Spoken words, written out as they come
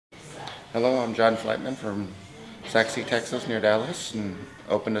Hello, I'm John Flightman from Sac Texas, near Dallas, and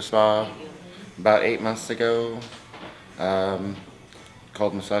opened a spa about 8 months ago um,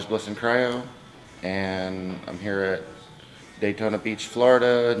 called Massage Bliss and Cryo, and I'm here at Daytona Beach,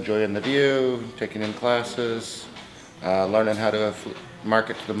 Florida, enjoying the view, taking in classes, learning how to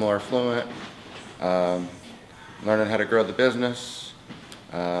market to the more affluent, um, learning how to grow the business,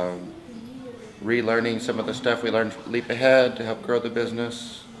 relearning some of the stuff we learned from Leap Ahead to help grow the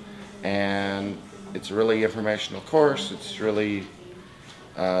business. And it's a really informational course. It's really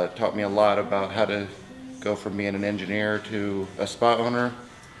taught me a lot about how to go from being an engineer to a spa owner.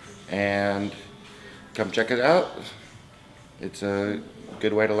 And come check it out. It's a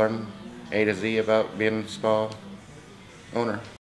good way to learn A to Z about being a spa owner.